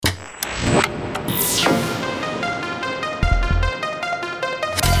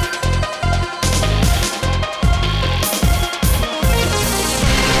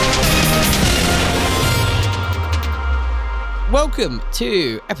welcome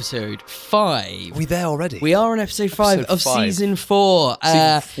to episode 5. Are we there already? We are on episode 5 of season 4.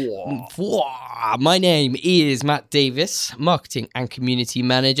 Season 4. My name is Matt Davis, marketing and community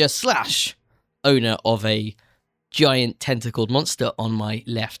manager / owner of a giant tentacled monster on my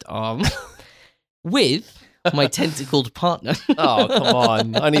left arm, with my tentacled partner. Oh, come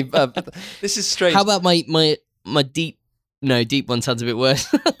on! I need. This is strange. How about my deep? No, deep one sounds a bit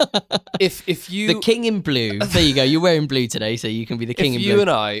worse. If you... The king in blue. There you go. You're wearing blue today, so you can be the king in blue. If you and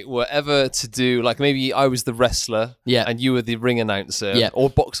I were ever to do, like, maybe I was the wrestler, yeah, and you were the ring announcer, yeah, or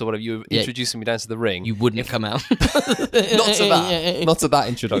boxer, whatever, you were introducing me down to the ring. You wouldn't come out. Not to that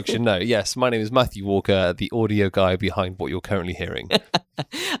introduction, no. Yes, my name is Matthew Walker, the audio guy behind what you're currently hearing.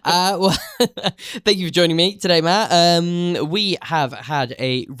 Well, thank you for joining me today, Matt. We have had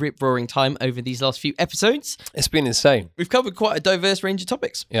a rip-roaring time over these last few episodes. It's been insane. We've covered quite a diverse range of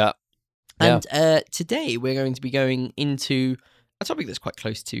topics. Yeah. And today we're going to be going into a topic that's quite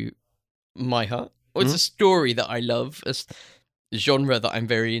close to my heart. Or it's a story that I love, a genre that I'm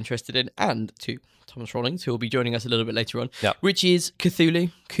very interested in, and to Thomas Rawlings, who will be joining us a little bit later on, which is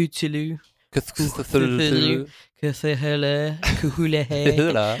Cthulhu.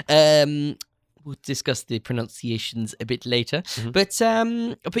 We'll discuss the pronunciations a bit later. But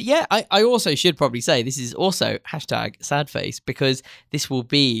yeah, I also should probably say this is also #sadface, because this will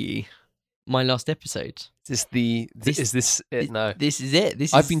be my last episode. Is this it? No. This is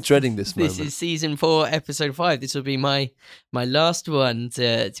it. I've been dreading this moment. This is season 4, episode 5. This will be my last one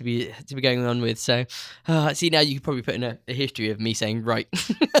to be going on with. So, see, now you could probably put in a history of me saying, right.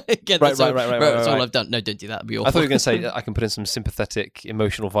 That's all I've done. No, don't do that. That'd be awful. I thought you were going to say I can put in some sympathetic,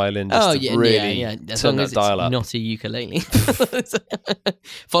 emotional violin just to really yeah. As turn long that as dial it's up. not a ukulele.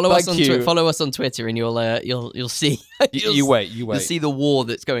 Follow us on Twitter, and you'll see. You wait. You'll see the war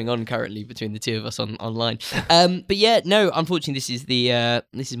that's going on currently between the two of us online. But yeah, no. Unfortunately, this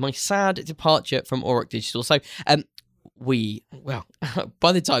is my sad departure from Auroch Digital. So, by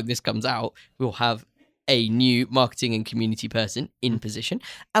the time this comes out, we'll have a new marketing and community person in position,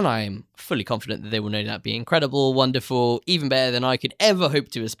 and I am fully confident that they will no doubt be incredible, wonderful, even better than I could ever hope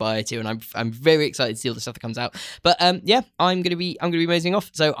to aspire to. And I'm very excited to see all the stuff that comes out. But yeah, I'm gonna be moseying off.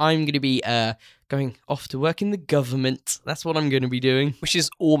 So I'm gonna be going off to work in the government. That's what I'm going to be doing. Which is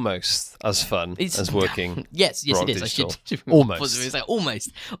almost as fun as working. Yes, it is. Digital. I should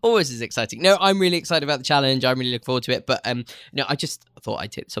almost as exciting. No, I'm really excited about the challenge. I'm really looking forward to it. But no, I just thought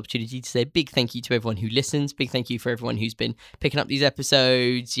I'd take this opportunity to say a big thank you to everyone who listens. Big thank you for everyone who's been picking up these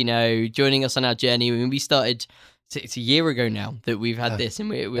episodes. Joining us on our journey. When we started. It's a year ago now that we've had this, and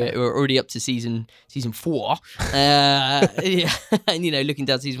we're already up to season 4. And looking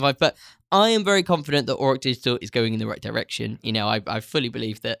down to season 5. But I am very confident that Auroch Digital is going in the right direction. I fully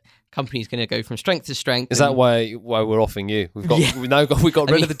believe that company's going to go from strength to strength. Is that why we're offering you? We've got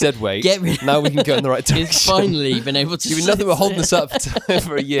rid of the dead weight. Now we can go in the right direction. It's finally been able to. You've been nothing but holding this up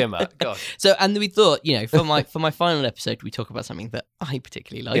for a year, Matt. God. So, and we thought, for my final episode, we talk about something that I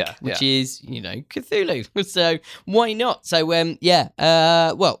particularly like, which is Cthulhu. So why not? So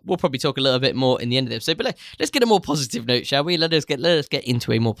we'll probably talk a little bit more in the end of the episode. But let's get a more positive note, shall we? Let us get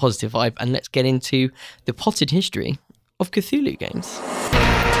into a more positive vibe, and let's get into the potted history of Cthulhu games.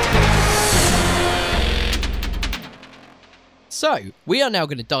 So we are now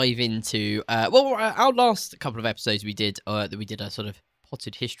going to dive into our last couple of episodes we did a sort of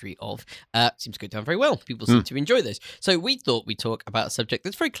potted history of seems to go down very well. People seem to enjoy those. So we thought we'd talk about a subject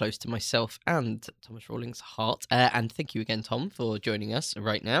that's very close to myself and Thomas Rawlings' heart. And thank you again, Tom, for joining us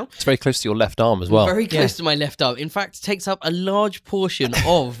right now. It's very close to your left arm as well. Very close to my left arm. In fact, it takes up a large portion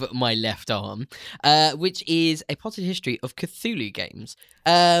of my left arm, which is a potted history of Cthulhu games.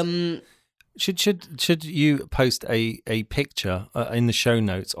 Should you post a picture in the show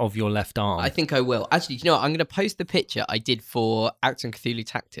notes of your left arm? I think I will. Actually, you know what? I'm going to post the picture I did for Acton Cthulhu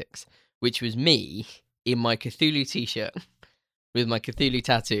Tactics, which was me in my Cthulhu t-shirt with my Cthulhu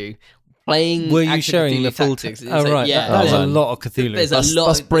tattoo. Playing. Were you showing the full text? Oh, right. Yeah, there's a lot of Cthulhu.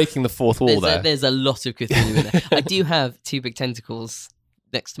 That's breaking the fourth wall there. There's a lot of Cthulhu in there. I do have 2 big tentacles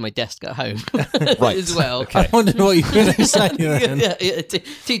next to my desk at home as well. Okay. I wondered what you were going to say then.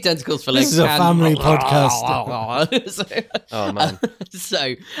 2 tentacles for legs. This is a family podcast.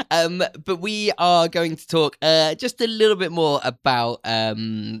 But we are going to talk just a little bit more about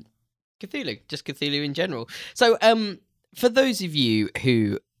Cthulhu, just Cthulhu in general. So for those of you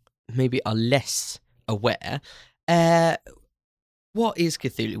who maybe are less aware, what is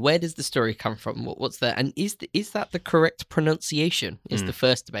Cthulhu? Where does the story come from? What's that? And is that the correct pronunciation? Is the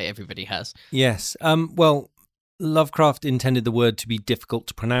first debate everybody has. Yes. Well, Lovecraft intended the word to be difficult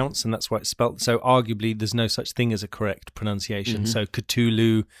to pronounce, and that's why it's spelt. So arguably, there's no such thing as a correct pronunciation. So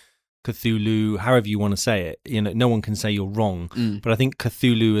Cthulhu, however you want to say it, no one can say you're wrong. But I think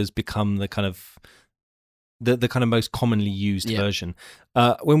Cthulhu has become the kind of most commonly used version.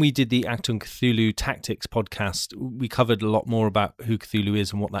 When we did the Acton Cthulhu Tactics podcast, we covered a lot more about who Cthulhu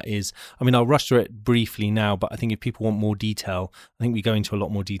is and what that is. I mean, I'll rush through it briefly now, but I think if people want more detail, I think we go into a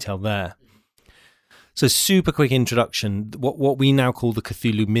lot more detail there. So super quick introduction. What we now call the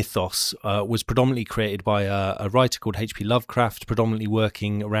Cthulhu mythos was predominantly created by a writer called H.P. Lovecraft, predominantly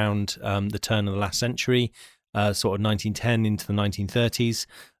working around the turn of the last century, sort of 1910 into the 1930s.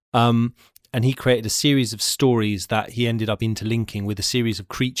 And he created a series of stories that he ended up interlinking with a series of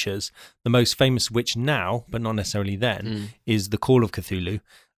creatures, the most famous of which now, but not necessarily then, is the Call of Cthulhu.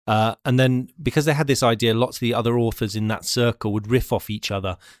 And then because they had this idea, lots of the other authors in that circle would riff off each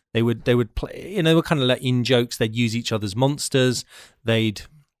other. They would play, they were kind of like in jokes. They'd use each other's monsters. They'd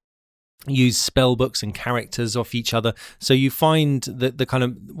use spell books and characters off each other. So you find that the kind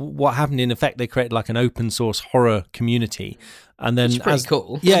of what happened in effect, they created like an open source horror community. And then it's pretty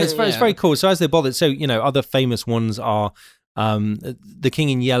cool. Yeah, it's very cool. So as they bothered, so other famous ones are The King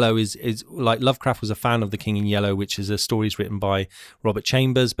in Yellow is like Lovecraft was a fan of The King in Yellow, which is a stories written by Robert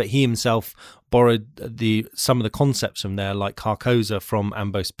Chambers, but he himself borrowed some of the concepts from there, like Carcosa from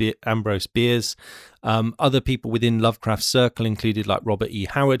Ambrose Bierce. Other people within Lovecraft's circle included like Robert E.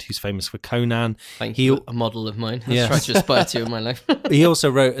 Howard, who's famous for Conan. Thank you, a model of mine. I've tried to aspire to in my life. He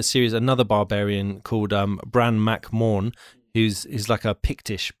also wrote a series, another barbarian called Bran Mac Morn, who's like a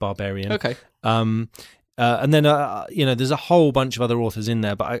Pictish barbarian. Okay. And then, there's a whole bunch of other authors in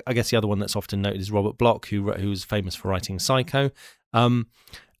there, but I guess the other one that's often noted is Robert Bloch, who was famous for writing Psycho.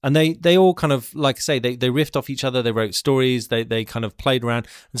 And they all kind of, like I say, they riffed off each other. They wrote stories. They kind of played around.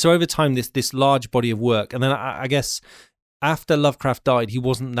 And so over time, this large body of work. And then I guess after Lovecraft died, he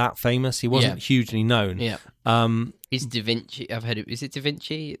wasn't that famous. He wasn't hugely known. Yeah. Is Da Vinci? I've heard it. Is it Da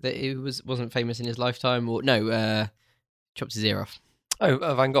Vinci that he wasn't famous in his lifetime? Or no? Chopped his ear off.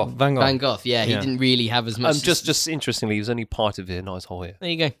 Oh, Van Gogh. Van Gogh, he didn't really have as much... Just interestingly, he was only part of it, not his whole ear. There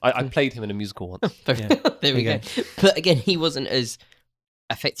you go. I played him in a musical once. There we go. But again, he wasn't as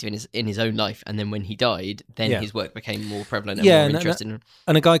effective in his own life, and then when he died, then his work became more prevalent and more interesting.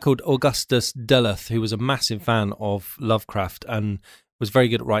 And a guy called Augustus Derleth, who was a massive fan of Lovecraft and was very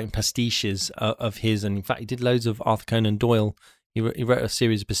good at writing pastiches of his, and in fact, he did loads of Arthur Conan Doyle. He wrote a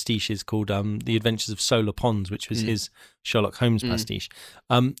series of pastiches called The Adventures of Solar Ponds, which was his Sherlock Holmes pastiche.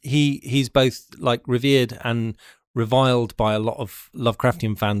 He's both like revered and reviled by a lot of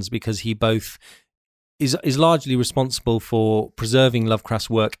Lovecraftian fans because he both is largely responsible for preserving Lovecraft's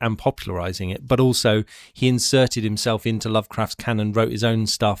work and popularizing it, but also he inserted himself into Lovecraft's canon, wrote his own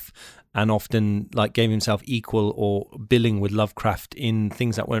stuff, and often like gave himself equal or billing with Lovecraft in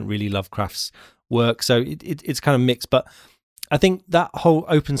things that weren't really Lovecraft's work. So it's kind of mixed, but I think that whole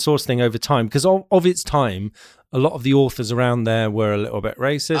open source thing over time, because of its time, a lot of the authors around there were a little bit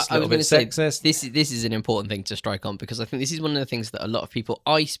racist, a little bit sexist. This is an important thing to strike on, because I think this is one of the things that a lot of people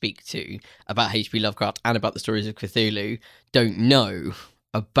I speak to about H.P. Lovecraft and about the stories of Cthulhu don't know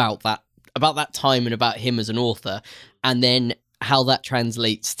about that time and about him as an author, and then how that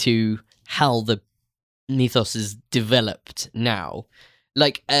translates to how the mythos is developed now.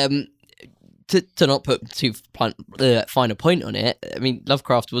 Like, to not put too fine a point on it, I mean,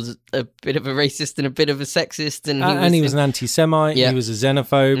 Lovecraft was a bit of a racist and a bit of a sexist, and he was an anti-Semite. Yeah. He was a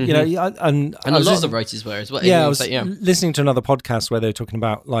xenophobe. And a lot of the writers were as well. Yeah, I was listening to another podcast where they were talking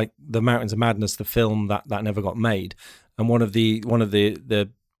about like the Mountains of Madness, the film that never got made, and one of the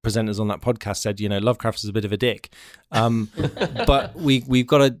presenters on that podcast said, Lovecraft is a bit of a dick, but we've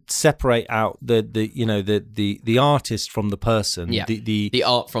got to separate out the artist from the person, the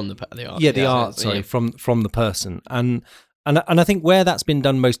art from the art, the art from the person, and I think where that's been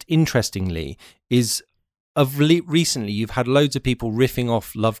done most interestingly is recently you've had loads of people riffing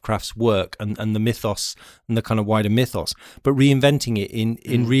off Lovecraft's work and the mythos and the kind of wider mythos, but reinventing it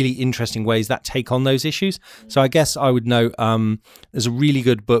in really interesting ways that take on those issues. So I guess I would note there's a really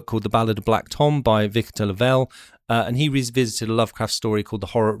good book called The Ballad of Black Tom by Victor Lavelle, and he revisited a Lovecraft story called The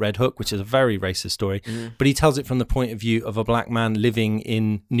Horror at Red Hook, which is a very racist story, but he tells it from the point of view of a black man living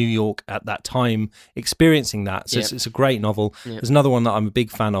in New York at that time, experiencing that. So it's a great novel. There's another one that I'm a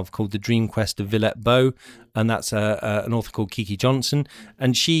big fan of called The Dream Quest of Villette Beau, and that's an author called Kiki Johnson,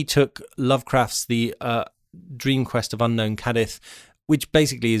 and she took Lovecraft's The Dream Quest of Unknown Kadith, which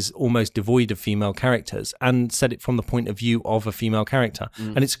basically is almost devoid of female characters, and said it from the point of view of a female character.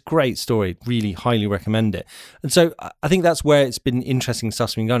 And it's a great story, really highly recommend it. And so I think that's where it's been interesting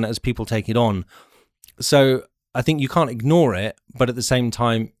stuff's been going as people take it on. So I think you can't ignore it, but at the same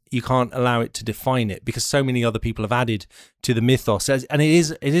time, you can't allow it to define it, because so many other people have added to the mythos, and it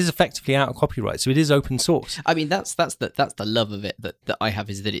is effectively out of copyright, so it is open source. I mean, that's the love of it that I have,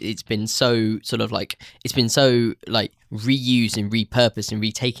 is that it's been so sort of like, it's been so like reused and repurposed and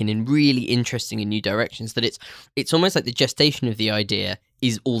retaken in really interesting and new directions, that it's almost like the gestation of the idea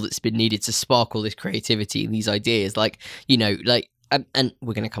is all that's been needed to spark all this creativity and these ideas, like, you know, like. And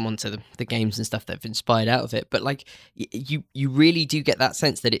we're going to come on to the games and stuff that have inspired out of it. But like, you really do get that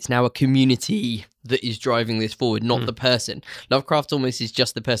sense that it's now a community that is driving this forward, not the person. Lovecraft almost is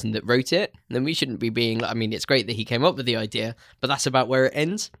just the person that wrote it. And then we shouldn't be being, I mean, it's great that he came up with the idea, but that's about where it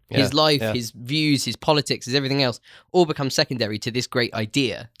ends. His life, his views, his politics, his everything else all becomes secondary to this great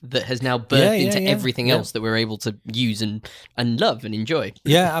idea that has now birthed into everything else that we're able to use and love and enjoy.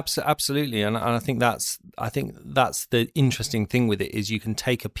 Yeah, absolutely. And I think that's the interesting thing with it, is you can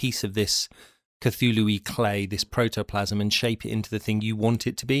take a piece of this Cthulhu-y clay, this protoplasm, and shape it into the thing you want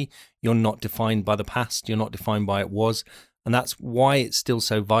it to be. You're not defined by the past. You're not defined by it was. And that's why it's still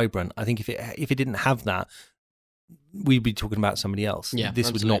so vibrant. I think if it didn't have that, we'd be talking about somebody else. Yeah, this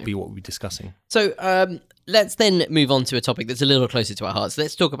absolutely. would not be what we'd be discussing. So let's then move on to a topic that's a little closer to our hearts.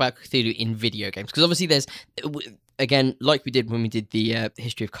 Let's talk about Cthulhu in video games, because obviously there's, again, like we did when we did the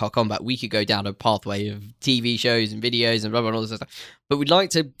history of Car Combat, we could go down a pathway of TV shows and videos and blah, blah, blah, and all this stuff. But we'd like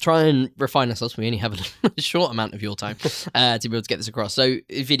to try and refine ourselves. We only have a short amount of your time to be able to get this across. So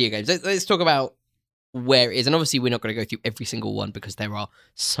video games, let's talk about where it is. And obviously we're not going to go through every single one because there are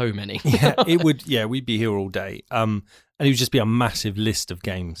so many. We'd be here all day. And it would just be a massive list of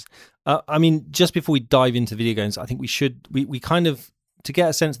games. I mean, just before we dive into video games, I think we kind of, to get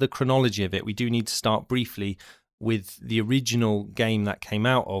a sense of the chronology of it, we do need to start briefly with the original game that came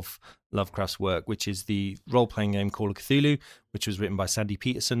out of Lovecraft's work, which is the role-playing game Call of Cthulhu, which was written by Sandy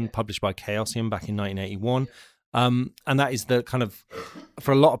Peterson, published by Chaosium back in 1981. And that is the kind of,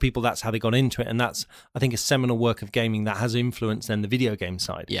 for a lot of people, that's how they got into it. And that's, I think, a seminal work of gaming that has influenced then the video game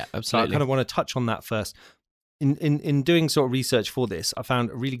side. Yeah, absolutely. So I kind of want to touch on that first. In doing sort of research for this, I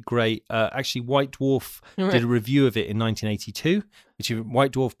found a really great, actually White Dwarf did a review of it in 1982, which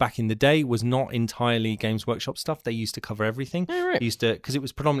White Dwarf back in the day was not entirely Games Workshop stuff. They used to cover everything. They used to, because it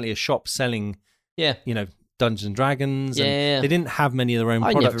was predominantly a shop selling, Dungeons and Dragons. And they didn't have many of their own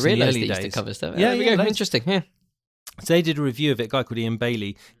products. I never realised in the early they days. used to cover stuff. Interesting. Yeah. So they did a review of it, a guy called Ian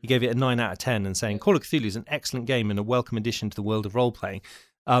Bailey. He gave it a 9 out of 10 and saying, Call of Cthulhu is an excellent game and a welcome addition to the world of role-playing.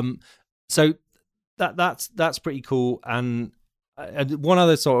 So that's pretty cool. And one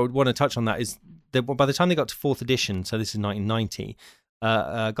other sort of want to touch on that is that by the time they got to 4th edition, so this is 1990,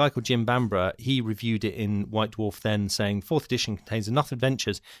 a guy called Jim Bambra, he reviewed it in White Dwarf then, saying 4th edition contains enough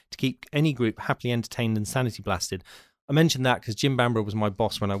adventures to keep any group happily entertained and sanity blasted. I mentioned that because Jim Bambra was my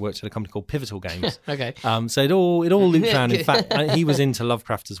boss when I worked at a company called Pivotal Games. Okay. So it all loops around. In fact, he was into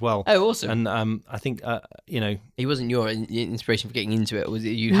Lovecraft as well. Oh, awesome. And I think he wasn't your inspiration for getting into it. Was it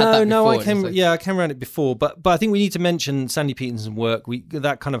you? Had that before, no, I came around it before, but I think we need to mention Sandy Peterson's work.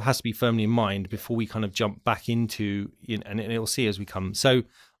 That kind of has to be firmly in mind before we kind of jump back into, and it'll see as we come. So,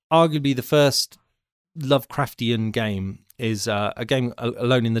 arguably the first Lovecraftian game is a game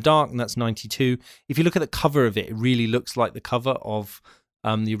Alone in the Dark, and that's 92. If you look at the cover of it, it really looks like the cover of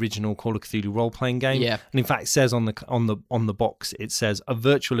the original Call of Cthulhu role-playing game. Yeah. And in fact, it says on the box, it says a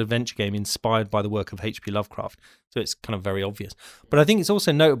virtual adventure game inspired by the work of H.P. Lovecraft. So it's kind of very obvious. But I think it's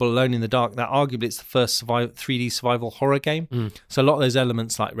also notable, Alone in the Dark, that arguably it's the first 3D survival horror game. So a lot of those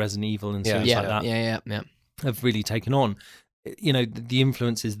elements like Resident Evil and things like that have really taken on. The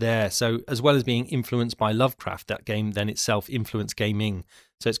influence is there. So as well as being influenced by Lovecraft, that game then itself influenced gaming.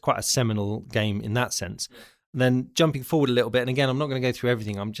 So it's quite a seminal game in that sense. Then jumping forward a little bit, and again, I'm not going to go through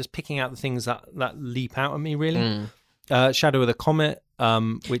everything. I'm just picking out the things that leap out at me, really. Shadow of the Comet,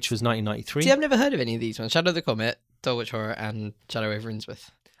 which was 1993. See, I've never heard of any of these ones. Shadow of the Comet, Dulwich Horror, and Shadow over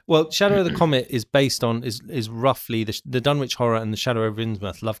Innsmouth. Well, Shadow of the Comet is based on is roughly the Dunwich Horror and the Shadow over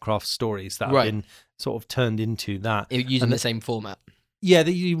Innsmouth Lovecraft stories that have been sort of turned into that. Using the same format. Yeah,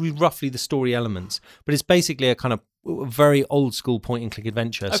 roughly the story elements. But it's basically a kind of very old school point and click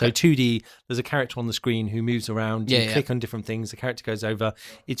adventure. Okay. So 2D, there's a character on the screen who moves around, you click on different things, the character goes over,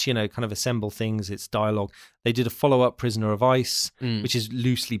 it's, kind of assemble things, it's dialogue. They did a follow-up, Prisoner of Ice, which is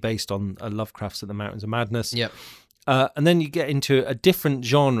loosely based on Lovecraft's At the Mountains of Madness. Yep. And then you get into a different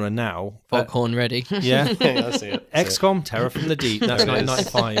genre now. Foghorn ready. Yeah. I see it. XCOM, Terror from the Deep. That's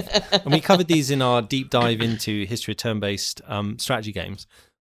 1995. And we covered these in our deep dive into history of turn-based strategy games.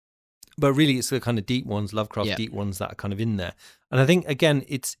 But really, it's the kind of deep ones, Lovecraft deep ones that are kind of in there. And I think, again,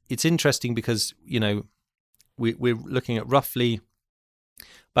 it's interesting because, we're looking at roughly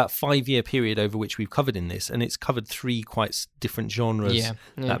about 5-year period over which we've covered in this, and it's covered 3 quite different genres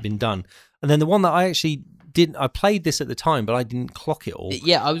that have been done. And then the one that I actually I played this at the time, but I didn't clock it all.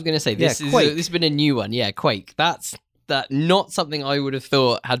 Yeah, I was going to say this has been a new one. Yeah, Quake. That's not something I would have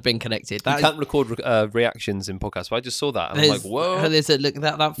thought had been connected. You can't record reactions in podcasts, but I just saw that and I'm like, whoa. There's look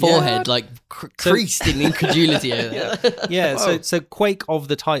at that forehead creased in incredulity over there. Yeah, so Quake of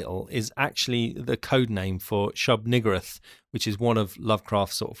the title is actually the code name for Shub-Niggurath, which is one of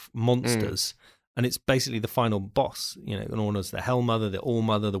Lovecraft's sort of monsters. And it's basically the final boss, known as the Hellmother, the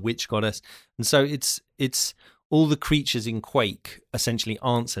All-Mother, the Witch Goddess. And so it's all the creatures in Quake essentially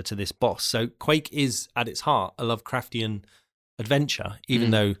answer to this boss. So Quake is, at its heart, a Lovecraftian adventure,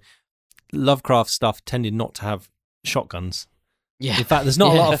 even though Lovecraft stuff tended not to have shotguns. Yeah. In fact, there's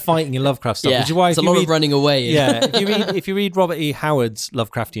not a lot of fighting in Lovecraft stuff, which is why it's a lot of running away. Yeah, if you read Robert E. Howard's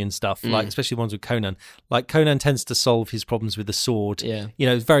Lovecraftian stuff, like especially the ones with Conan, like Conan tends to solve his problems with the sword. Yeah,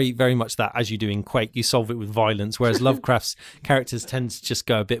 it's very, very much that, as you do in Quake, you solve it with violence, whereas Lovecraft's characters tend to just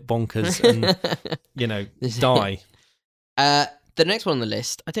go a bit bonkers and die. The next one on the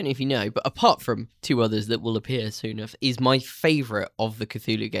list, I don't know if you know, but apart from 2 others that will appear soon enough, is my favourite of the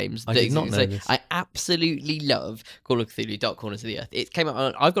Cthulhu games. I did not know this. I absolutely love Call of Cthulhu: Dark Corners of the Earth. It came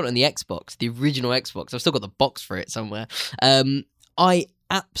out I've got it on the Xbox, the original Xbox. I've still got the box for it somewhere. I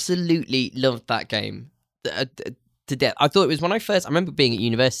absolutely loved that game to death. I thought it was when I remember being at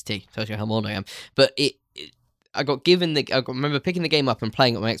university, tells you how old I am, but I remember picking the game up and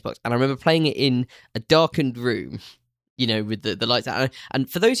playing it on my Xbox, and I remember playing it in a darkened room, with the lights out. And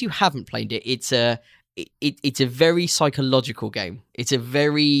for those who haven't played it, it's a very psychological game. It's a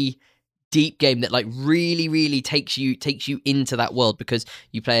very deep game that really, really takes you into that world, because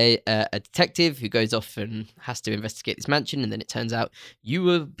you play a detective who goes off and has to investigate this mansion, and then it turns out you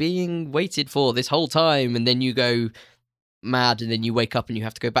were being waited for this whole time, and then you go mad, and then you wake up and you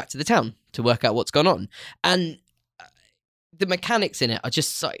have to go back to the town to work out what's gone on. And the mechanics in it are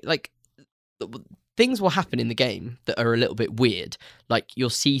just like things will happen in the game that are a little bit weird. Like you'll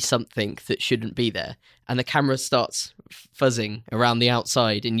see something that shouldn't be there, and the camera starts fuzzing around the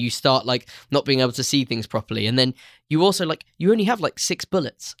outside, and you start not being able to see things properly. And then you also you only have 6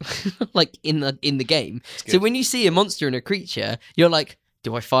 bullets in the game. So when you see a monster and a creature, you're like,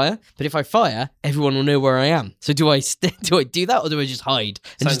 do I fire? But if I fire, everyone will know where I am. So do I do that, or do I just hide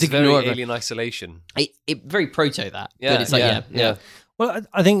and Sounds just ignore very Alien Isolation? It very proto that. Yeah, but it's yeah. Well,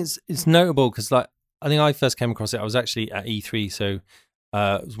 I think it's notable because I think I first came across it. I was actually at E3, so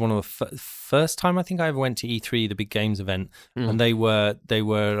it was one of the first time I think I ever went to E3, the big games event, and they were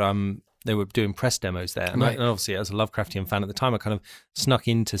doing press demos there. And, right. And obviously, as a Lovecraftian fan at the time, I kind of snuck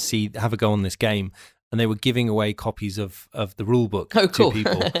in to have a go on this game. And they were giving away copies of the rule book to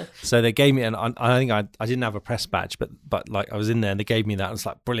people. So they gave me, and I think I didn't have a press badge, but I was in there and they gave me that. I was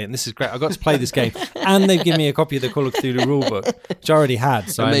like, brilliant, this is great. I got to play this game. And they've given me a copy of the Call of Cthulhu rule book, which I already had.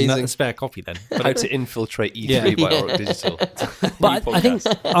 So amazing. I had a spare copy then. But how to infiltrate E3 by Auroch Digital. But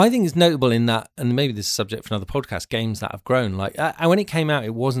I think it's notable in that, and maybe this is a subject for another podcast, games that have grown. When it came out,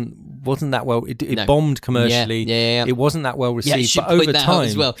 it wasn't that well. It bombed commercially. Yeah. It wasn't that well received. But over time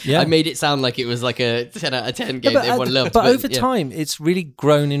as well. I made it sound like it was like a 10 out of 10 game that everyone loved. But over time, it's really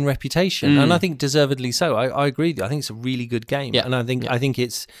grown in reputation, and I think deservedly so. I agree with you. I think it's a really good game, and I think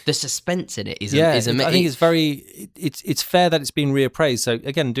it's the suspense in it is I think it's very it's fair that it's been reappraised. So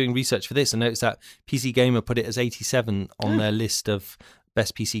again, doing research for this, I noticed that PC Gamer put it as 87 on their list of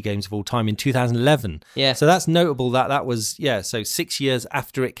best PC games of all time in 2011. Yeah. So that's notable that was, so 6 years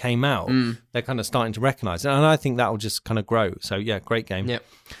after it came out, they're kind of starting to recognise it. And I think that will just kind of grow. So yeah, great game. Yep.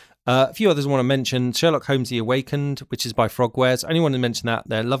 A few others I want to mention. Sherlock Holmes The Awakened, which is by Frogwares. I only want to mention that.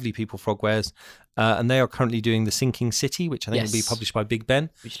 They're lovely people, Frogwares. And they are currently doing The Sinking City, which I think will be published by Big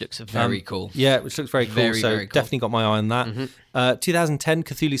Ben. Which looks very cool. Yeah, which looks very cool. Very cool. Definitely got my eye on that. Mm-hmm. 2010,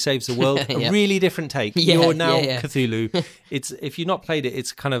 Cthulhu Saves the World. A really different take. You're now Cthulhu. If you've not played it,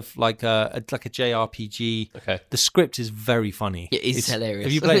 it's kind of like a JRPG. Okay. The script is very funny. It's hilarious.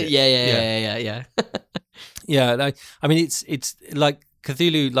 Have you played it? Yeah. Yeah, I mean, it's like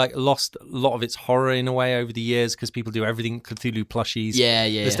Cthulhu lost a lot of its horror in a way over the years because people do everything Cthulhu plushies. Yeah.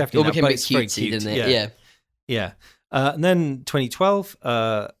 There's definitely it became a bit cutesy, didn't it? Yeah. And then 2012,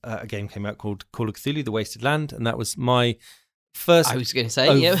 a game came out called Call of Cthulhu: The Wasted Land, and that was my first I was going to say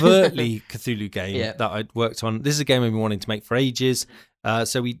overtly Cthulhu game that I'd worked on. This is a game I've been wanting to make for ages.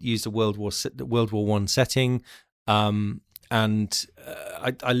 So we used a World War I setting. And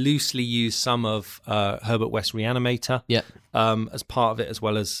I loosely used some of Herbert West Reanimator as part of it, as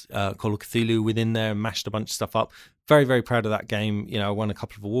well as Call of Cthulhu within there, and mashed a bunch of stuff up. Very, very proud of that game. I won a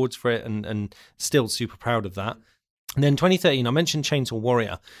couple of awards for it, and still super proud of that. And then 2013, I mentioned Chainsaw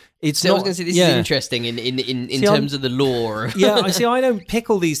Warrior. I was going to say, this is interesting in terms of the lore. I don't pick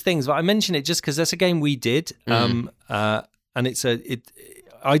all these things, but I mention it just because that's a game we did. And I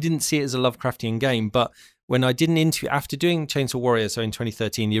didn't see it as a Lovecraftian game, but when I did an interview after doing Chainsaw Warrior, so in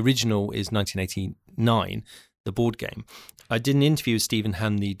 2013, the original is 1989, the board game. I did an interview with Stephen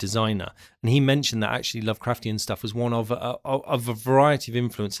Han, the designer, and he mentioned that actually Lovecraftian stuff was one of a variety of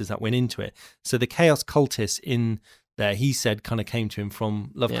influences that went into it. So the Chaos Cultists in there, he said, kind of came to him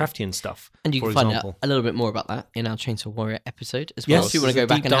from Lovecraftian stuff. And you can find out a little bit more about that in our Chainsaw Warrior episode as well. Yes, if you want to go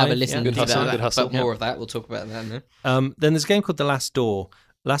back and have a listen to that. But more of that, we'll talk about that now. Then there's a game called The Last Door.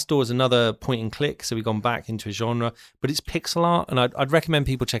 Last Door is another point and click, so we've gone back into a genre, but it's pixel art, and I'd recommend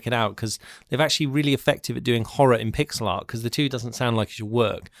people check it out because they're actually really effective at doing horror in pixel art, because the two doesn't sound like it should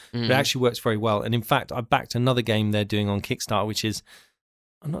work, but it actually works very well. And in fact, I backed another game they're doing on Kickstarter, which is,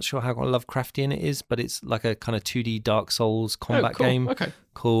 I'm not sure how Lovecraftian it is, but it's like a kind of 2D Dark Souls combat game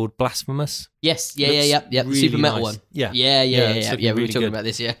called Blasphemous. Yes, yeah. Really Super Metal one. Yeah. We were talking about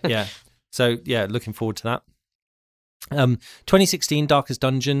this, yeah. So, looking forward to that. 2016 Darkest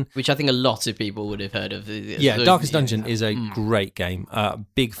Dungeon, which I think a lot of people would have heard of. Darkest Dungeon is a great game.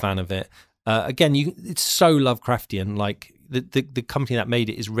 Big fan of it. Again, it's so Lovecraftian. Like the company that made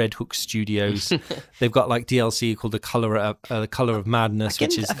it is Red Hook Studios. They've got like DLC called The Color of Madness,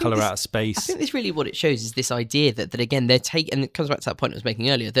 which is color out of space. I think this really what it shows is this idea that again they're taking, and it comes back to that point I was making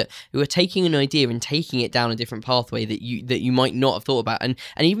earlier, that we were taking an idea and taking it down a different pathway that you might not have thought about, and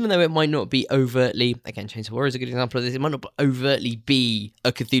even though it might not be overtly, again, Chainsaw Warrior is a good example of this, it might not overtly be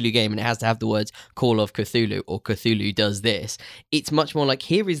a Cthulhu game and it has to have the words Call of Cthulhu or Cthulhu does this. It's much more like,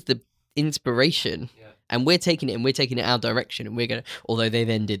 here is the inspiration. And we're taking it our direction, and we're going to, although they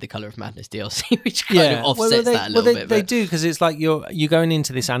then did the Color of Madness DLC, which kind of offsets that a little bit. They do, because it's like you're going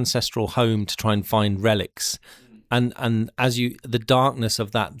into this ancestral home to try and find relics, and as the darkness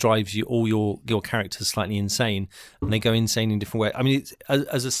of that drives you, all your characters slightly insane, and they go insane in different ways. I mean, it's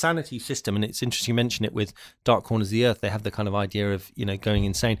as a sanity system, and it's interesting you mention it with Dark Corners of the Earth. They have the kind of idea of going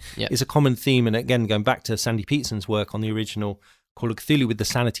insane. Yep. It's a common theme, and again, going back to Sandy Peterson's work on the original Call of Cthulhu with the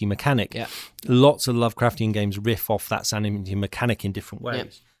sanity mechanic. Yeah. Lots of Lovecraftian games riff off that sanity mechanic in different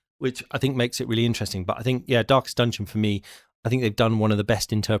ways, which I think makes it really interesting. But I think, Darkest Dungeon for me, I think they've done one of the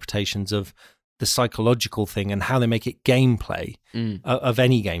best interpretations of the psychological thing and how they make it gameplay of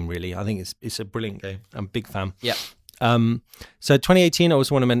any game, really. I think it's a brilliant game. I'm a big fan. Yeah. So 2018, I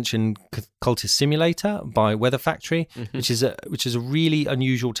also want to mention Cultist Simulator by Weather Factory, which is a really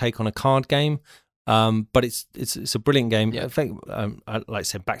unusual take on a card game. But it's a brilliant game. I think, like I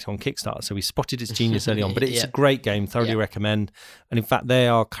said, back on Kickstarter, so we spotted its genius early on. But it's a great game, thoroughly recommend. And in fact, they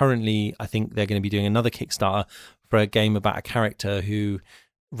are currently, I think they're going to be doing another Kickstarter for a game about a character who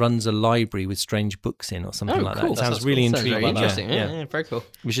runs a library with strange books in or something like that. It sounds really intriguing. Very interesting. Yeah, very cool.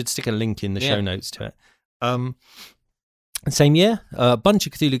 We should stick a link in the show notes to it. Same year, a bunch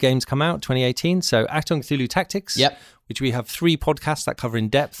of Cthulhu games come out, 2018. So Act on Cthulhu Tactics, which we have 3 podcasts that cover in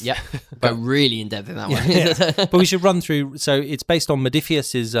depth. Yep, go really in depth in that one. But we should run through. So it's based on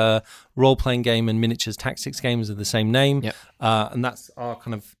Modiphius's role-playing game and miniatures tactics games of the same name. Yep. And that's our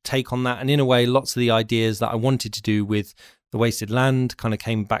kind of take on that. And in a way, lots of the ideas that I wanted to do with The Wasted Land kind of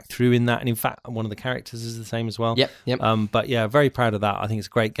came back through in that. And in fact, one of the characters is the same as well. Yep. But very proud of that. I think it's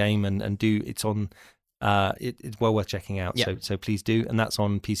a great game and it's on... it's well worth checking out, so please do. And that's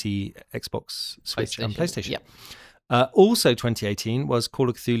on PC, Xbox, Switch, and PlayStation. Also 2018 was Call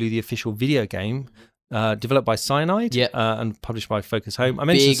of Cthulhu, the official video game, developed by Cyanide and published by Focus Home. I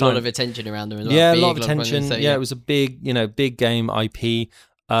mentioned a lot of attention around them as well. Yeah, a lot of attention. It was a big game IP.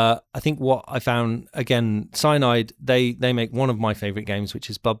 I think what I found, again, Cyanide, they make one of my favourite games, which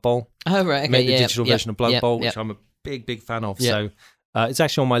is Blood Bowl. Oh, right. Okay, made the digital version of Blood Bowl, which I'm a big fan of. So it's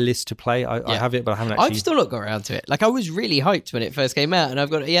actually on my list to play. I have it, but I haven't actually... I've still not got around to it. Like, I was really hyped when it first came out, and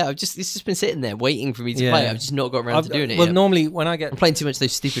it's just been sitting there waiting for me to play. I've just not got around to doing it yet. Normally when I get... I'm playing too much of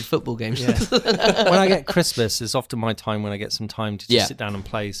those stupid football games. When I get Christmas, it's often my time when I get some time to just sit down and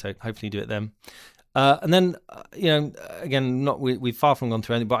play, so hopefully do it then. And then, again, we've far from gone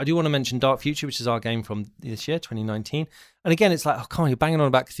through anything, but I do want to mention Dark Future, which is our game from this year, 2019. And again, it's like, oh, come on, you're banging on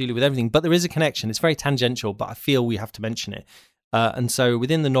about Cthulhu with everything, but there is a connection. It's very tangential, but I feel we have to mention it. And so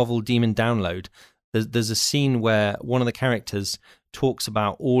within the novel Demon Download, there's a scene where one of the characters talks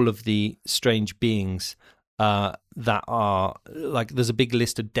about all of the strange beings that are, like, there's a big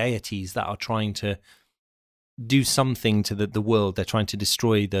list of deities that are trying to do something to the world. They're trying to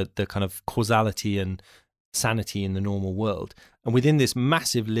destroy the kind of causality and sanity in the normal world. And within this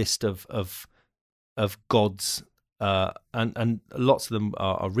massive list of gods, and lots of them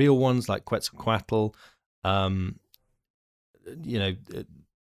are real ones, like Quetzalcoatl,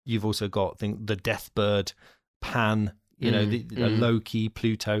 you've also got the Deathbird, Pan, Loki,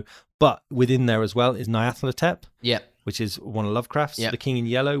 Pluto, but within there as well is Nyarlathotep, which is one of Lovecraft's, The King in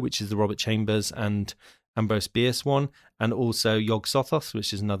Yellow, which is the Robert Chambers and Ambrose Bierce one, and also Yog-Sothoth,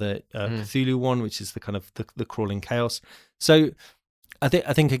 which is another Cthulhu one, which is the kind of the crawling chaos. So I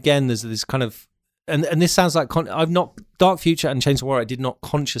think again there's this kind of and this sounds like Dark Future and Chains of War. I did not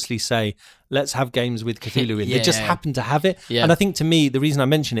consciously say let's have games with Cthulhu in. They just happened to have it, and I think to me the reason I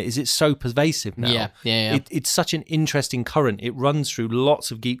mention it is it's so pervasive now. It's such an interesting current. It runs through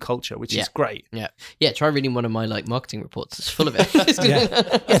lots of geek culture, which is great. Try reading one of my marketing reports. It's full of it.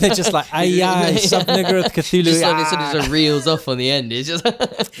 They're just like Sub-Nigoroth Cthulhu. Just like it sort of reels off on the end. It's just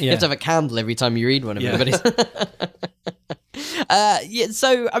you have to have a candle every time you read one of them.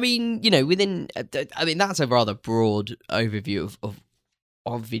 So I mean, that's a rather broad overview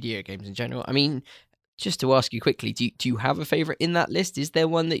of video games in general. I mean, just to ask you quickly, do you have a favorite in that list? Is there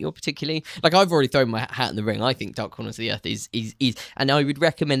one that you're particularly like? I've already thrown my hat in the ring. I think Dark Corners of the Earth is, and I would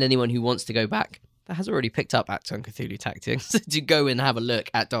recommend anyone who wants to go back that has already picked up Achtung Cthulhu Tactics to go and have a look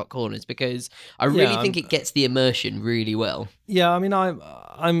at Dark Corners, because I really think it gets the immersion really well. Yeah, I mean,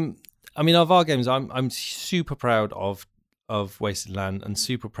 of our games, I'm super proud of Wasted Land and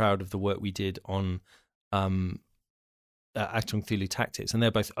super proud of the work we did on Achtung Cthulhu Tactics, and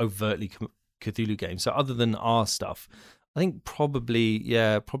they're both overtly Cthulhu games. So other than our stuff, I think probably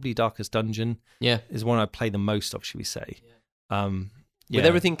Darkest Dungeon is one I play the most of, should we say. With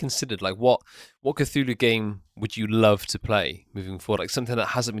everything considered, like what Cthulhu game would you love to play moving forward? Like something that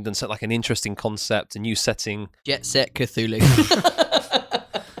hasn't been done, so like an interesting concept, a new setting. Jet Set Cthulhu.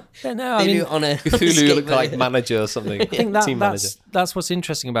 Yeah, no, I mean, on a Cthulhu like manager or something. I think that's what's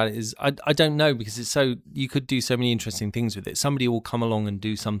interesting about it is I don't know, because it's so you could do so many interesting things with it. Somebody will come along and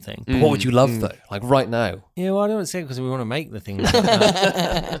do something. But what would you love though? Like right now? Yeah, well, I don't say it because we want to make the thing.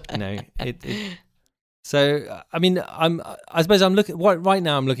 So I mean, I suppose I'm looking right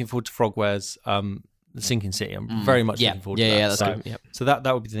now. I'm looking forward to Frogware's The Sinking City. I'm very much looking forward to that. Yeah, that's good. Yeah. So that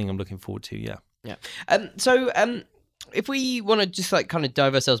would be the thing I'm looking forward to. Yeah. If we want to just like kind of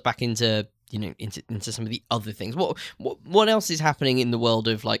dive ourselves back into into some of the other things, what else is happening in the world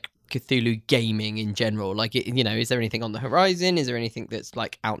of like Cthulhu gaming in general? Like, is there anything on the horizon? Is there anything that's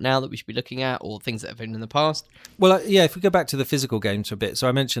like out now that we should be looking at, or things that have been in the past? Well, if we go back to the physical games for a bit, so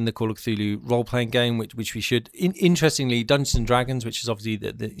I mentioned the Call of Cthulhu role-playing game, which we should. Interestingly, Dungeons and Dragons, which is obviously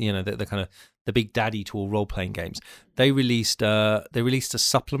the kind of the big daddy to all role-playing games, they released a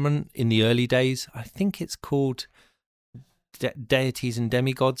supplement in the early days. I think it's called Deities and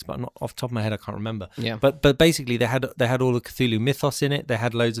Demigods, but not off the top of my head I can't remember. Yeah. But basically they had all the Cthulhu mythos in it. They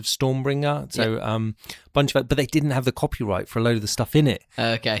had loads of Stormbringer, so bunch of it, but they didn't have the copyright for a load of the stuff in it.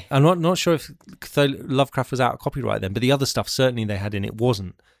 Okay. I'm not sure if Lovecraft was out of copyright then, but the other stuff certainly they had in it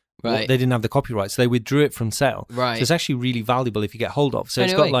wasn't. Right. They didn't have the copyright, so they withdrew it from sale. Right. So it's actually really valuable if you get hold of. So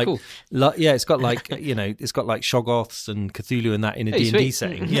it's got like, cool. It's got like it's got like Shoggoths and Cthulhu and that in a D&D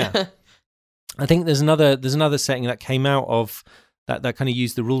setting. Yeah. I think there's another setting that came out of that kind of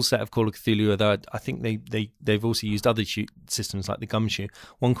used the rule set of Call of Cthulhu, although I think they've also used other systems like the Gumshoe.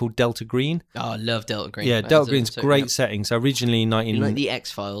 One called Delta Green. Oh, I love Delta Green. Yeah, Delta Green's a great setting. So originally like the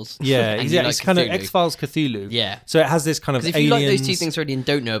X-Files. Yeah, exactly. It's kind of X-Files Cthulhu. Yeah. So it has this kind of if aliens. You like those two things already and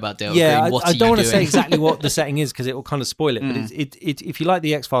don't know about Delta Green, I don't want to say exactly what the setting is because it will kind of spoil it. But if you like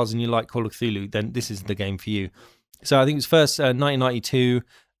the X-Files and you like Call of Cthulhu, then this is the game for you. So I think it was first 1992.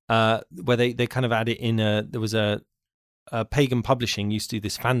 Where they kind of added in there was a Pagan Publishing used to do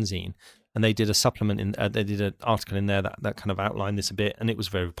this fanzine, and they did a supplement they did an article in there that kind of outlined this a bit, and it was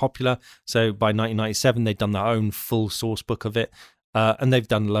very popular. So by 1997 they'd done their own full source book of it, and they've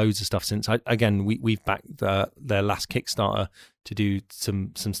done loads of stuff since. We've backed their last Kickstarter to do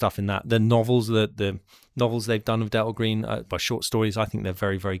some stuff in that. The novels they've done of Delta Green by short stories, I think they're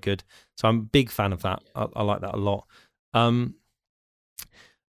very, very good. So I'm a big fan of that. I like that a lot.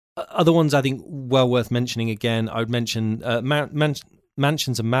 Other ones I think well worth mentioning again, I would mention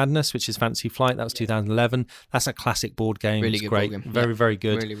Mansions of Madness, which is Fantasy Flight. That was 2011. That's a classic board game. Really it's good great. Board game. Very, very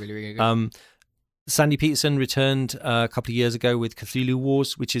good. Really, really, really good. Sandy Peterson returned a couple of years ago with Cthulhu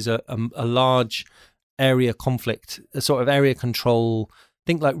Wars, which is a large area conflict, a sort of area control.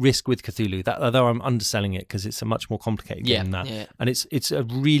 Think like Risk with Cthulhu. That, although I'm underselling it because it's a much more complicated game than that. Yeah. And it's a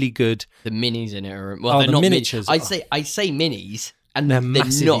really good. The minis in it are they're not miniatures. I say minis. And they're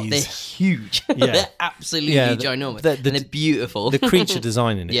massive. Not. They're huge. Yeah. They're absolutely ginormous. And they're beautiful. The creature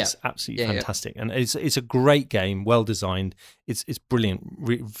design in it is absolutely fantastic. And it's a great game, well designed. It's brilliant.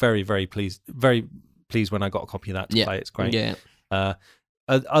 Very, very pleased when I got a copy of that to play. It's great. Yeah.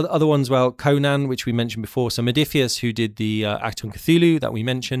 Other ones, well, Conan, which we mentioned before. So Modiphius, who did the Achtung Cthulhu that we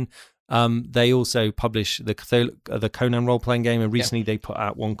mentioned, they also publish the Conan role-playing game, and recently they put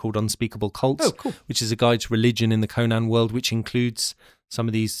out one called Unspeakable Cults, which is a guide to religion in the Conan world, which includes some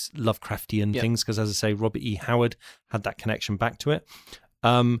of these Lovecraftian things, because, as I say, Robert E. Howard had that connection back to it.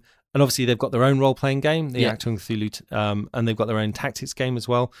 And obviously they've got their own role-playing game, the Achtung Cthulhu, and they've got their own tactics game as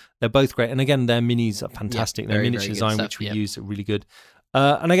well. They're both great. And again, their minis are fantastic. Their miniature design, which we use, are really good.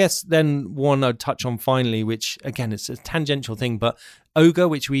 And I guess then one I'd touch on finally, which, again, it's a tangential thing, but Ogre,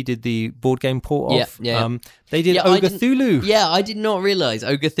 which we did the board game port of, they did Ogre Cthulhu. Yeah, I did not realise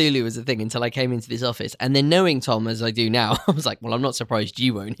Ogre Cthulhu was a thing until I came into this office. And then knowing Tom as I do now, I was like, well, I'm not surprised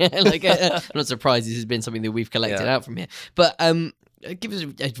you won't. I'm not surprised this has been something that we've collected out from here. But give us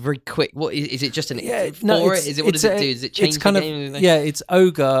a very quick. What is it? Just an Is it? What does it do? Does it change the game? It's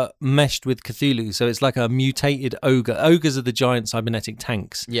Ogre meshed with Cthulhu, so it's like a mutated ogre. Ogres are the giant cybernetic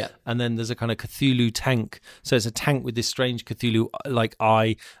tanks. Yeah, and then there's a kind of Cthulhu tank. So it's a tank with this strange Cthulhu-like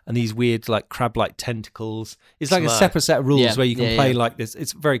eye and these weird like crab-like tentacles. It's like a separate set of rules where you can play like this.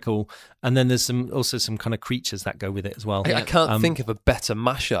 It's very cool. And then there's also some kind of creatures that go with it as well. I can't think of a better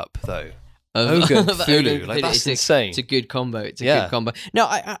mashup though. Ogre Cthulhu, like that's insane. It's a good combo. It's a good combo. No,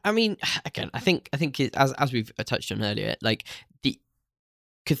 I mean, again, I think as we've touched on earlier, like the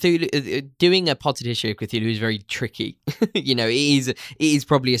Cthulhu doing a potted history of Cthulhu is very tricky. It is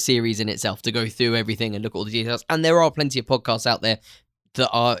probably a series in itself to go through everything and look at all the details. And there are plenty of podcasts out there that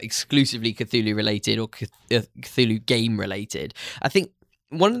are exclusively Cthulhu related or Cthulhu game related. I think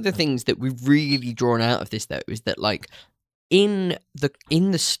one of the things that we've really drawn out of this though is that like, in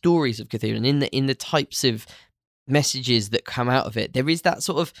the stories of Cthulhu and in the types of messages that come out of it, there is that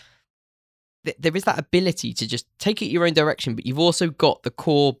ability to just take it your own direction, but you've also got the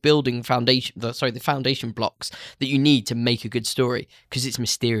core the foundation blocks that you need to make a good story, because it's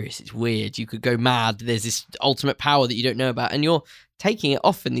mysterious, it's weird, you could go mad, there's this ultimate power that you don't know about, and you're taking it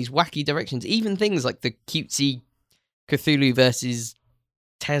off in these wacky directions. Even things like the cutesy Cthulhu versus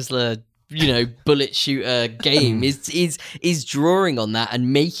Tesla bullet shooter game is drawing on that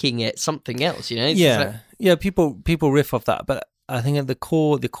and making it something else. People riff off that, but I think at the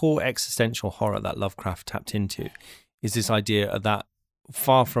core existential horror that Lovecraft tapped into is this idea that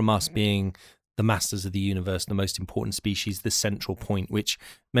far from us being the masters of the universe, the most important species, the central point, which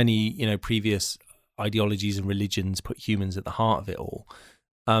many previous ideologies and religions put humans at the heart of it all.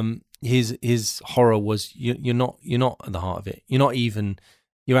 His horror was you're not at the heart of it.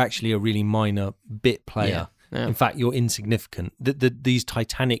 You're actually a really minor bit player. Yeah. In fact, you're insignificant. These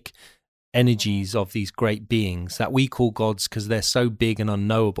titanic energies of these great beings that we call gods because they're so big and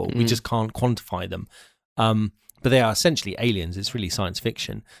unknowable, we just can't quantify them. But they are essentially aliens. It's really science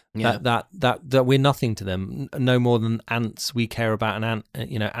fiction. Yeah. That we're nothing to them, no more than ants. We care about an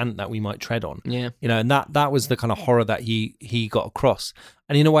ant that we might tread on. Yeah. And that was the kind of horror that he got across.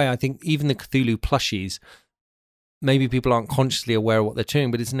 And in a way, I think even the Cthulhu plushies, maybe people aren't consciously aware of what they're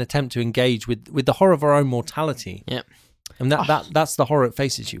doing, but it's an attempt to engage with the horror of our own mortality. Yeah. And that's the horror it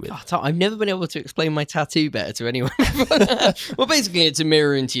faces you with. I've never been able to explain my tattoo better to anyone. Well, basically, it's a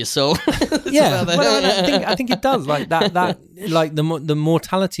mirror into your soul. I think it does. Like that like the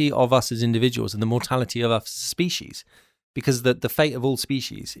mortality of us as individuals and the mortality of us as species, because the fate of all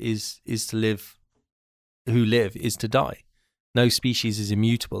species is to live. Who live is to die. No species is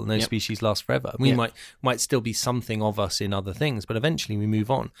immutable. No species lasts forever. We might still be something of us in other things, but eventually we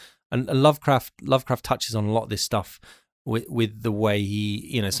move on. And Lovecraft touches on a lot of this stuff with the way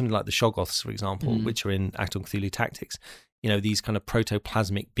he, something like the Shoggoths, for example, which are in Achtung Cthulhu Tactics. These kind of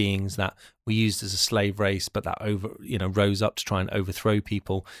protoplasmic beings that we used as a slave race, but that rose up to try and overthrow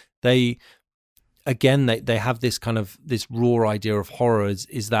people. They have this kind of this raw idea of horror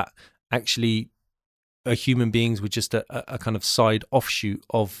is that actually human beings were just a kind of side offshoot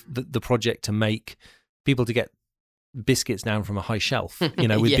of the project to make people to get biscuits down from a high shelf, with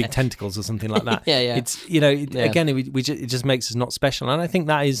big tentacles or something like that. It's again, it just makes us not special. And I think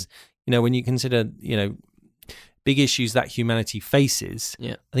that is, when you consider big issues that humanity faces,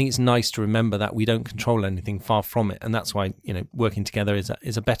 I think it's nice to remember that we don't control anything, far from it, and that's why working together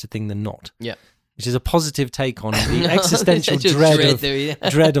is a better thing than not. Yeah. Which is a positive take on the existential dread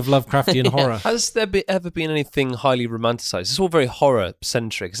of Lovecraftian horror. Has there ever been anything highly romanticized? It's all very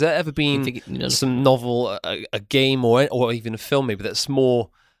horror-centric. Has there ever been some novel, a game, or even a film maybe that's more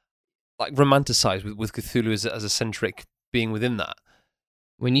like romanticized with Cthulhu as a centric being within that?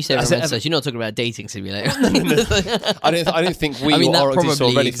 When you say romanticized, you're not talking about a dating simulator. I don't think we are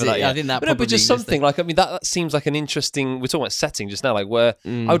ready for that yet. I think that probably but just something like, that seems like an interesting. We're talking about setting just now, like where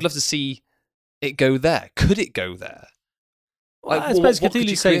I would love to see it go there. Could it go there? Well, I suppose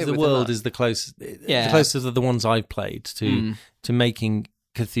Cthulhu Saves the World is the closest. The closest of the ones I've played to making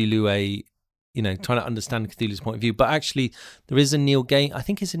Cthulhu a, trying to understand Cthulhu's point of view. But actually, there is a Neil Gaiman. I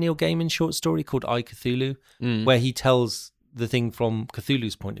think it's a Neil Gaiman short story called I, Cthulhu, where he tells the thing from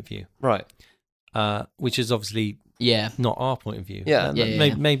Cthulhu's point of view, right? Which is obviously not our point of view.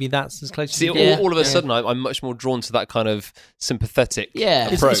 Maybe that's as close. See, all of a sudden, I'm much more drawn to that kind of sympathetic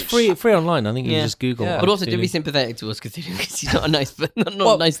approach. It's free online. I think you can just Google. But also, do be sympathetic towards Cthulhu because he's not a nice,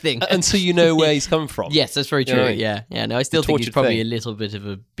 not a nice thing. Until you know where he's come from. Yes, that's very true. Yeah. No, I still think he's probably a little bit of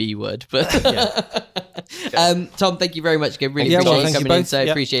a B word, but. Tom, thank you very much again. Really appreciate you coming in. So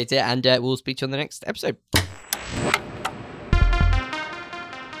appreciate it, and we'll speak to you on the next episode.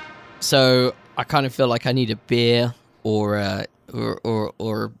 So I kind of feel like I need a beer or a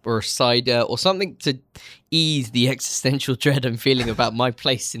cider or something to ease the existential dread I'm feeling about my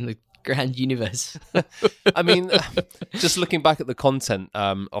place in the grand universe. I mean, just looking back at the content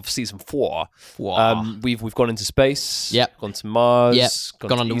of season 4, we've gone into space, gone to Mars,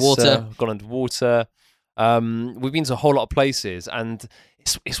 gone underwater, we've been to a whole lot of places, and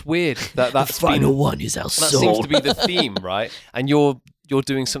it's weird that that's the final one is our soul. That seems to be the theme, right? And you're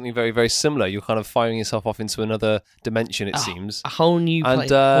doing something very, very similar. You're kind of firing yourself off into another dimension, it seems. A whole new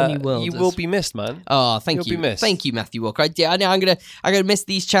whole new world. You will be missed, man. Oh, thank you. Be missed. Thank you, Matthew Walker. I know I'm gonna miss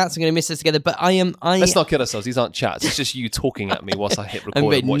these chats. I'm gonna miss this together. But let's not kid ourselves. These aren't chats. It's just you talking at me whilst I hit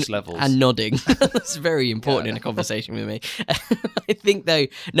record and watch levels and nodding. That's very important in a conversation with me. I think though.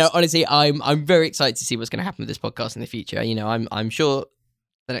 No, honestly, I'm very excited to see what's going to happen with this podcast in the future. I'm sure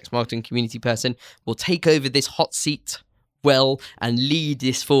the next marketing community person will take over this hot seat well and lead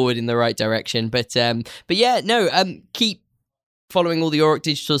this forward in the right direction. But keep following all the Auroch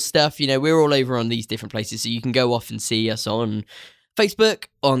Digital stuff. We're all over on these different places, so you can go off and see us on Facebook,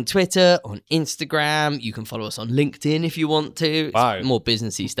 on Twitter, on Instagram. You can follow us on LinkedIn if you want to. Wow. It's more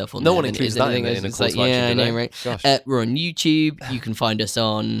businessy stuff on there. No one includes that in a course right. We're on YouTube. You can find us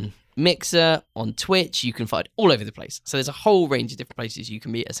on Mixer, on Twitch. You can find all over the place. So there's a whole range of different places you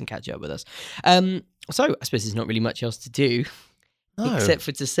can meet us and catch up with us. So I suppose there's not really much else to do except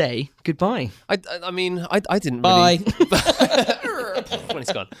for to say goodbye. I mean, I didn't Bye. Really... when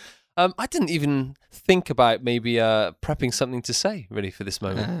it's gone. I didn't even think about maybe prepping something to say really for this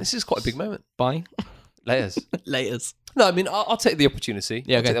moment. This is quite a big moment. Bye. Laters. No, I mean, I'll take the opportunity.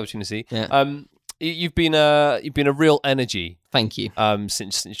 Yeah, I'll take the opportunity. Yeah. You've been a real energy. Thank you.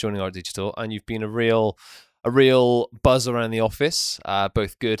 Since joining Auroch Digital, and you've been a real buzz around the office,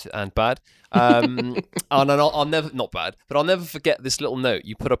 both good and bad. And I'll never, not bad, but I'll never forget this little note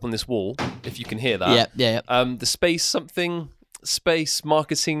you put up on this wall. If you can hear that. Yeah. The space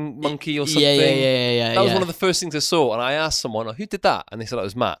marketing monkey or something. Yeah. That was one of the first things I saw, and I asked someone, "Who did that?" And they said it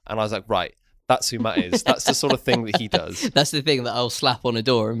was Matt, and I was like, right. That's who Matt is. That's the sort of thing that he does. That's the thing that I'll slap on a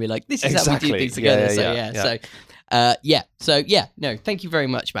door and be like, this is how we do things together. No, thank you very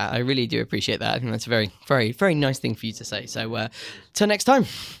much, Matt. I really do appreciate that. I think that's a very, very, very nice thing for you to say. So till next time.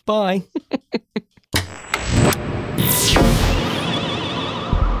 Bye.